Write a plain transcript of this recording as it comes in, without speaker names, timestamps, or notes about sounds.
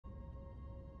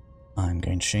I'm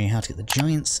going to show you how to get the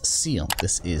Giant's Seal.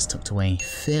 This is tucked away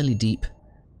fairly deep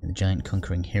in the Giant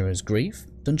Conquering Hero's Grave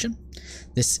dungeon.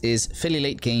 This is fairly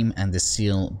late game, and this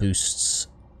seal boosts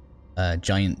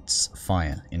Giant's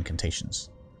Fire incantations.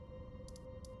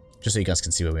 Just so you guys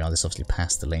can see where we are, this is obviously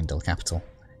past the Lanedale capital.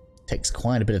 Takes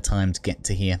quite a bit of time to get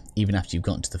to here, even after you've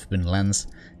gotten to the Forbidden Lands.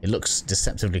 It looks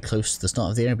deceptively close to the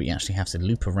start of the area, but you actually have to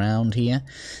loop around here,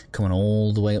 coming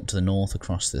all the way up to the north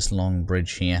across this long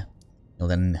bridge here. You'll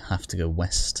then have to go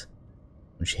west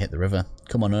once you hit the river.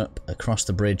 Come on up across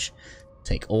the bridge,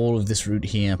 take all of this route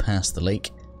here past the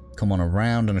lake, come on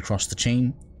around and across the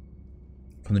chain.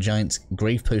 From the Giant's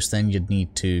grave post then you'd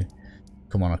need to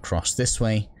come on across this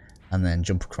way and then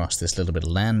jump across this little bit of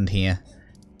land here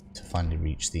to finally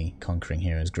reach the Conquering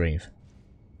Hero's grave.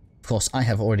 Of course, I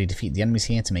have already defeated the enemies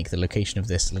here to make the location of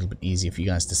this a little bit easier for you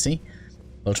guys to see.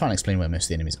 I'll try and explain where most of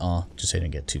the enemies are, just so you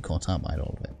don't get too caught up by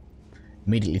all of it.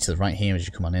 Immediately to the right here, as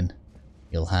you come on in,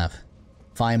 you'll have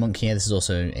Fire Monk here. This is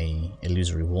also a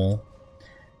illusory wall.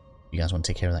 If you guys want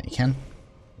to take care of that, you can.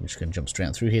 We're just going to jump straight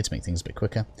out through here to make things a bit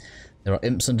quicker. There are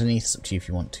imps underneath. It's up to you if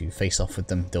you want to face off with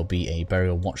them. There'll be a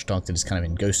burial watchdog that is kind of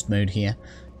in ghost mode here.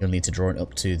 You'll need to draw it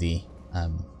up to the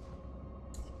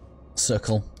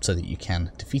circle so that you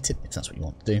can defeat it, if that's what you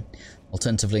want to do.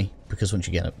 Alternatively, because once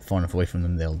you get up far enough away from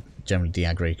them, they'll generally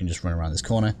de-aggro, you can just run around this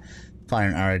corner, fire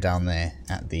an arrow down there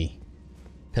at the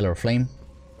Pillar of Flame.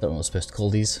 Don't know what we're supposed to call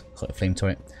these. Call it a flame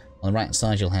turret. On the right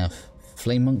side you'll have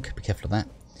Flame Monk, be careful of that.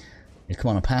 You'll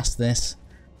come on past this,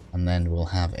 and then we'll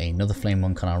have another Flame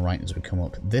Monk on our right as we come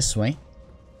up this way.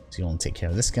 So you want to take care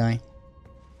of this guy.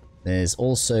 There's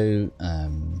also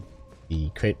the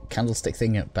candlestick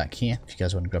thing up back here. If you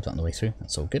guys want to grab that on the way through,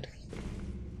 that's all good.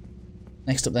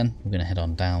 Next up then, we're going to head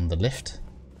on down the lift,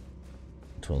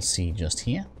 which we'll see just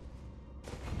here.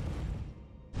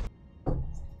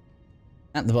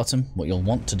 At the bottom, what you'll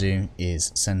want to do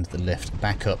is send the lift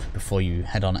back up before you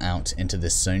head on out into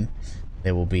this zone.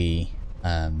 There will be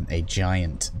a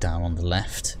giant down on the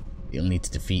left that you'll need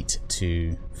to defeat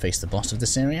to face the boss of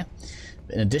this area.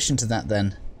 But in addition to that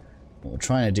then, what we're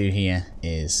trying to do here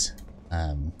is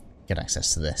get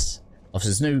access to this. Obviously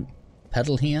there's no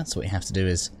pedal here, so what you have to do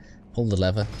is pull the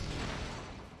lever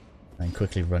and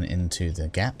quickly run into the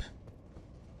gap.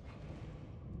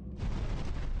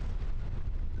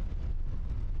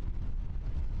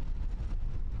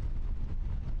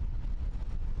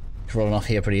 Rolling off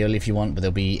here pretty early if you want, but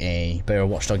there'll be a burial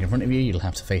watchdog in front of you. You'll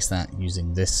have to face that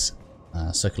using this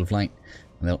circle of light,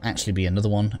 and there'll actually be another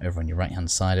one over on your right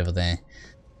hand side over there,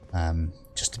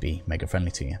 just to be mega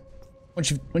friendly to you.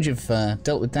 Once you've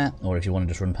dealt with that, or if you want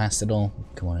to just run past it all,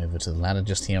 come on over to the ladder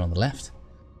just here on the left.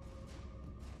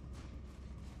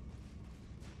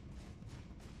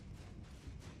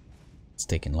 It's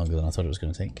taking longer than I thought it was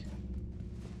going to take.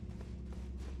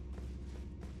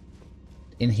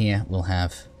 In here we'll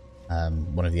have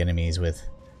one of the enemies with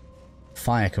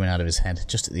fire coming out of his head.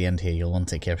 Just at the end here, you'll want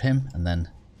to take care of him, and then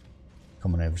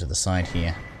come on over to the side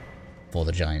here for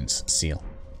the Giant's Seal.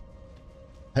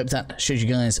 Hope that shows you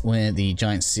guys where the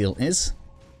Giant's Seal is.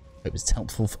 I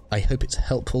hope it's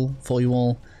helpful for you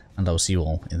all, and I'll see you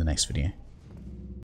all in the next video.